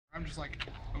I'm just like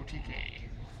OTK.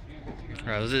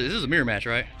 Alright, this is a mirror match,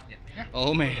 right? Yeah.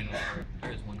 Oh man.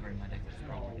 There is one card in my deck that's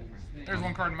probably different. There's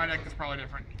one card in my deck that's probably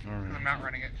different. Alright. 'Cause I'm not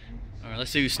running it. Alright, let's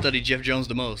see who studied Jeff Jones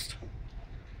the most.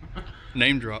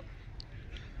 Name drop.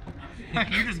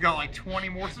 You just got like 20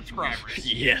 more subscribers.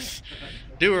 Yes.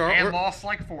 Dude, And lost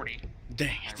like 40.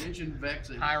 Dang it. Mentioned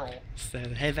Vexy. High roll. So,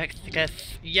 hey, Vex,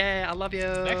 yeah, I love you.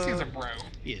 Vexy's a bro.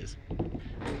 He is.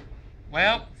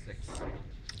 Well, 6.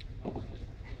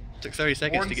 Took 30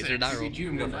 seconds More to than get to the die six. roll. You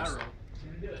can go first.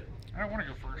 I don't want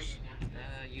to go first.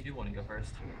 You do want to go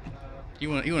first. You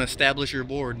want to establish your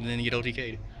board and then you get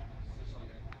OTK'd.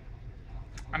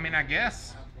 I mean, I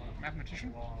guess.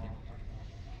 Mathematician?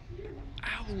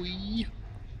 Owie.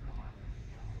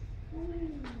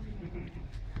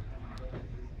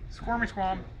 Squirmy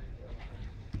squam.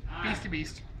 Beastie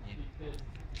beast.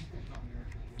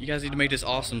 You guys need to make this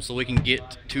awesome so we can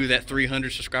get to that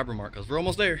 300 subscriber mark because we're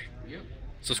almost there. Yep.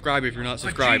 Subscribe if you're not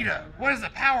subscribed. Vegeta, what is the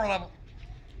power level?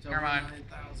 It's Never over mind.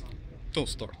 9,000. Don't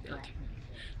start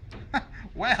that.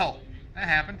 Well, that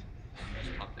happened.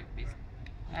 Top deck beast.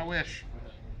 I wish.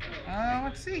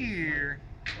 Let's see here.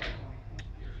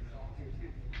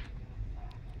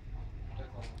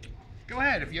 Go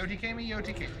ahead. If you OTK me, you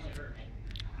OTK me.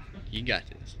 You got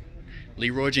this.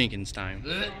 Leroy Jenkins time.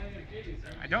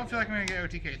 I don't feel like I'm going to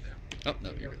get OTK'd though. Oh,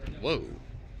 no, you're good. Whoa. Here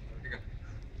you go.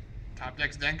 Top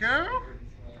deck's Denko.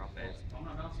 Drop phase.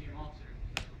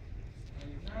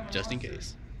 Just in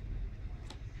case.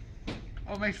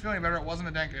 Oh, it makes you feel any better. It wasn't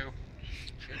a Denko.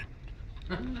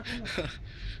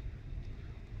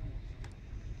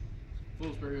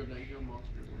 Full stereo Denko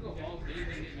monster.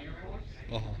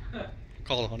 Uh-huh.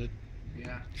 Call 100.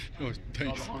 Yeah. Oh, All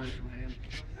thanks. the hunters from hand.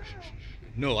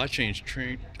 No, I changed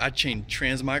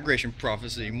transmigration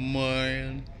prophecy,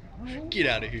 man. Get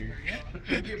out of here.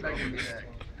 Get back in the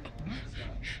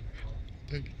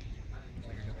deck.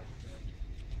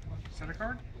 Set a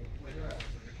card?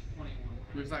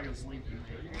 Looks like it's sleeping.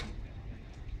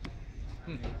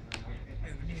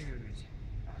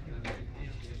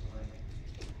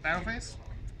 Battle phase?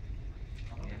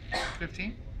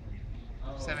 15?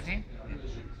 17?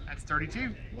 That's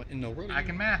 32. What in the world? I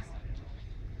can math.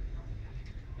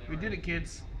 We did it,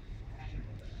 kids.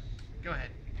 Go ahead.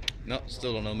 No,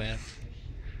 still don't know math.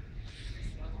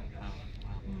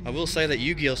 I will say that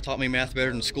Yu-Gi-Oh's taught me math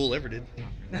better than school ever did.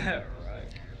 Right.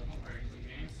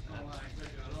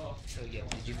 So yeah,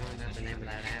 did you find out the name of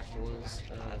that app was?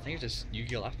 I think it's just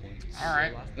Yu-Gi-Oh! Life Points.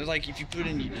 Alright. It's like if you put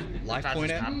in Life I Point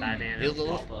just app, typed that in,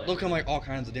 it'll come like all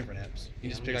kinds of different apps. You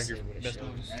just pick Let like me your see what it best shows.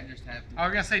 ones. That just happened. I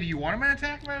was gonna say, do you want him in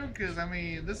attack mode? Because I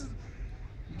mean, this is.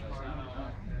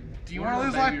 Do you want to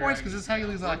lose life points? Because this is how you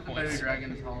lose life The baby points.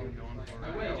 dragon is Holland going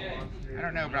for it. I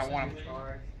don't know, but I want them.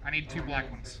 I need 2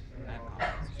 black ones.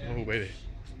 Oh baby,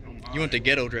 you want the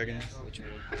Ghetto Dragon?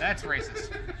 That's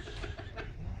racist.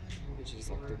 Which is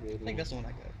like the good I think that's the one I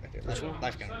got right there. Which one?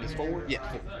 Life Counter. It's 4?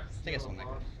 Yeah, 4. I think that's the one I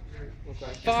got.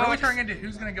 Okay. It's really turning into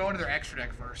who's gonna go into their extra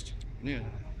deck first. Yeah.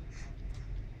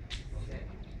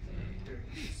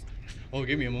 Oh,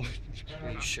 give me a moment.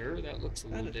 Are you sure that looks a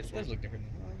little That different? does look different.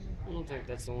 I don't think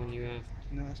that's the one you have.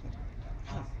 No, that's not.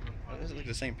 Huh. That doesn't look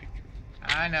the same picture.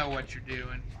 I know what you're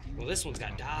doing. Well, this one's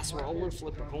got dice roller,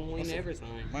 flip a coin, everything.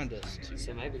 Mine does too.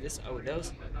 So maybe this. Oh, it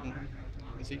does.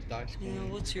 You see, dice. Yeah,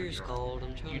 what's yours called?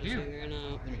 I'm trying You to do. figure it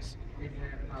out. Let me see.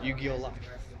 Yu-Gi-Oh! Life.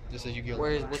 This says Yu-Gi-Oh!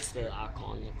 Where? Life. What's the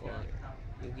icon look like?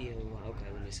 Yu-Gi-Oh! Okay,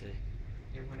 let me see.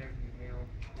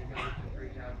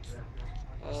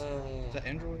 Is that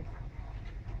Android?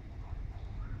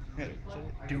 Yeah, is that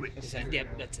it? Do it. That's Android. Yep,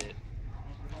 that's it.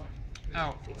 Oh,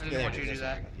 I just Yeah, want you to do that's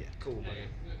that. what I got, yeah. Cool, man.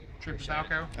 Triple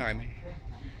Falco. All right, man.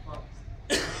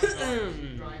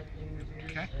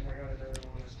 Okay.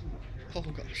 Oh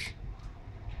gosh.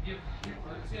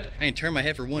 I ain't turned my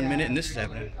head for 1 minute and this is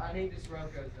happening.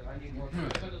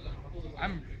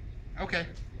 I'm okay.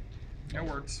 No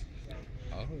words.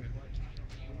 Oh.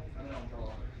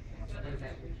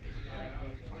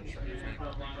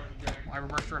 My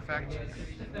reverser effect.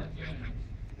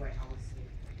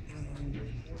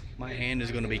 My hand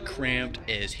is gonna be cramped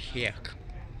as heck.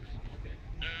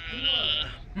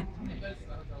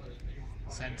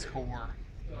 Sense core.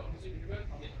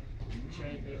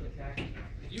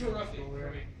 I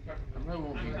really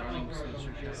won't be running since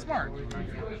you're just Smart.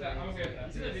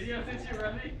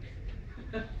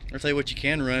 I'll tell you what you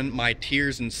can run, my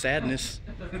tears and sadness.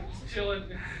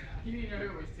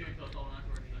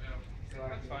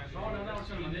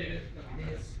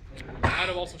 I'd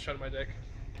have also shut my deck.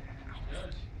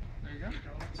 There you go.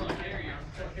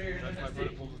 That's my brother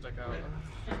pulls his deck out.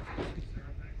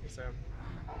 Sam.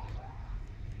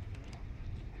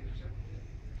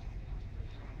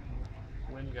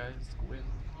 win, guys.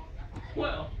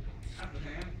 Win.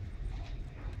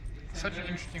 Such an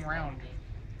interesting round.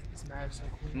 This match is so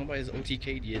cool. Nobody's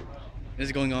OTK'd yet. This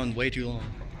is going on way too long.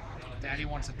 Daddy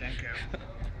wants a Denko.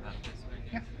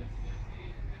 Yeah.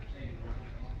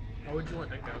 How would you want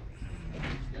Denko?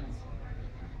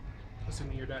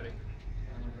 Assuming your daddy.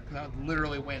 Because I would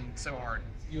literally win so hard.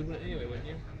 You would win anyway, wouldn't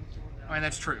you? I mean,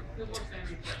 that's true.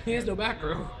 He has no back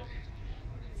row.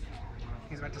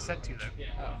 He's about to set 2, though.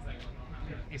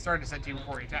 He started to set 2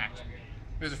 before he attacked.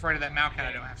 He was afraid of that Malcat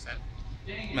I don't have set.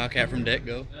 Malcat from deck,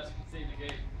 go.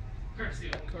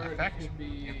 Card Effect? could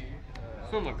be.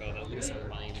 Oh my god, that looks so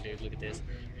lame, dude. Look at this.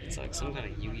 It's like some kind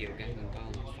of Yu-Gi-Oh game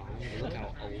on the phone. Look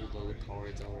how old the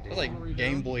cards are, dude. That's like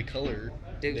Game Boy Color.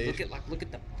 Dude, days. look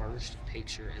at the first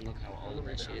picture and look how old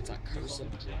that shit. It's like Curse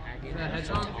of Dragon, Yeah,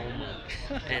 Hedgehog? Toma,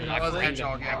 and That was like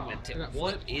Hedgehog, yeah. Magnetic.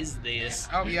 What is this?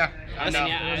 Oh, yeah. I mean, know.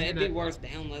 yeah, it'd be worth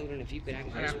downloading if you could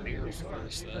actually just mirror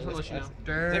first. That's what I'll let you know.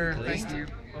 Durr, That thank green? you.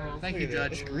 Oh, Thank Look you, at that.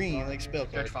 Judge. It's green, like spell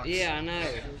Judge card. Fox. Yeah, I know.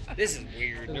 This is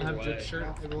weird. Doesn't No have way. Judge shirt.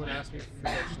 Everyone asks me for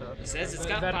Judge stuff. It says it's Is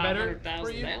got that better 500,000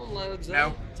 for you? downloads.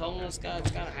 No. Toma it's got a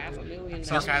 500,000.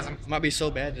 Sarcasm. Might be so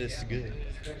bad that it's good.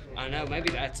 I know. Maybe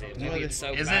that's it. No, Maybe it's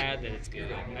so is it? bad that it's good.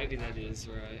 Maybe that is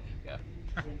right. Yeah.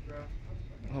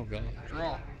 Oh god.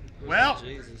 Draw. Well,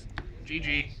 Jesus.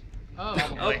 GG.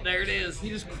 Oh, Oh, there it is. he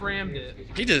just crammed it.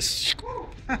 He just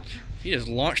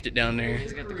launched it down there.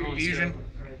 He's got the Fusion.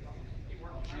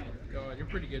 God, you're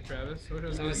pretty good, Travis. So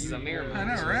So this is a mirror I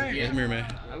match. know, right? It's Mirror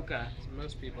Man. Okay.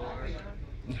 Most people are.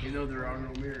 You know there are no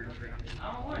mirrors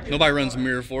around. Nobody runs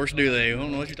Mirror Force, do they? I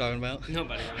don't know what you're talking about.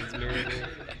 Nobody runs mirror. Dude.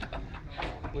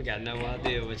 We got no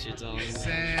idea what you're talking about.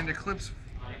 Send Eclipse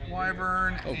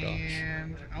Wyvern Oh, gosh.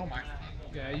 and oh my.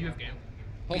 Yeah, you have game.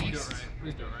 Oh my Do it right.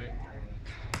 Please do it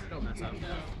right. Don't mess up.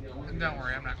 Don't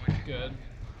worry, I'm not going to. Good.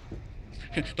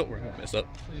 Don't worry, I won't mess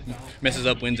up. Please don't. Messes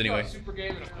up, wins anyway. Super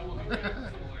game and a full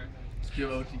Still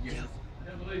OTK.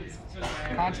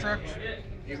 Construct.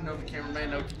 Even though the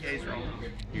cameraman OTK's wrong.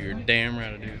 You're damn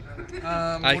right I do.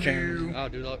 I We'll can. do I'll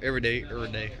do it every day,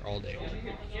 all day.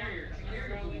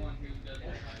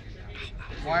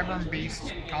 Wyvern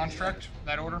Beast Construct.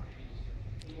 That order.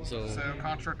 So, So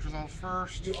Construct resolves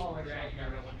first.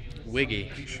 Wiggy.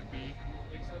 He should be.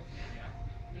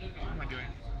 What am I doing?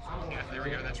 Yeah, there we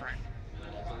go. That's right.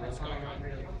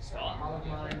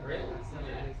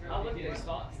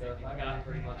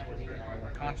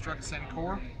 Construct send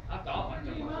core.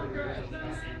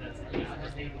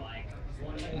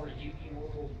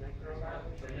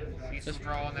 Beast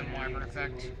draw and then Wyvern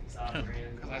effect. Huh.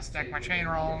 Because I stacked my chain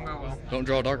wrong. Oh well. Don't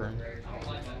draw a dark room.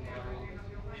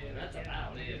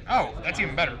 Oh, that's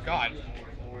even better. God.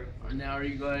 Now are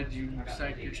you glad you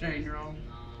stacked your chain wrong?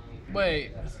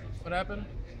 Wait, what happened?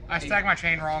 I stacked my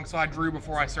chain wrong, so I drew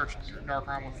before I searched Dark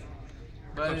Realm with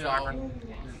But Eclipse it all, Wyvern.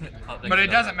 But it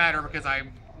doesn't matter because I.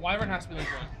 Wyvern has to be like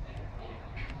one.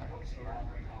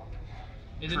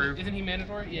 True. Isn't he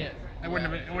mandatory? Yeah. It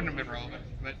wouldn't have been relevant,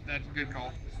 but that's a good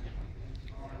call.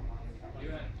 You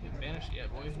haven't banished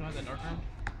yet, boys. You know that dark room?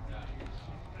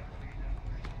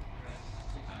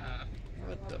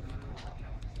 What the?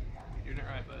 You're doing it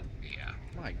right, bud. Yeah.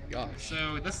 My gosh.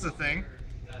 So this is a thing.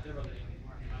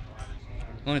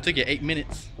 Only took you 8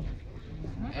 minutes.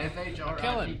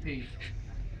 FHRITP.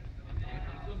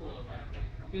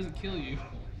 He doesn't kill you.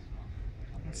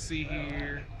 Let's see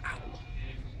here.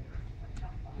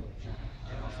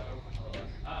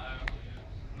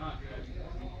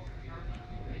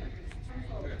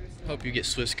 Hope you get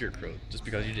Swift Scarecrow just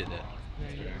because you did that.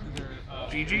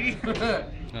 GG.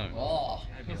 No. Oh.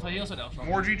 He also dealt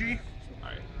More GG.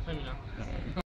 Alright, let me know.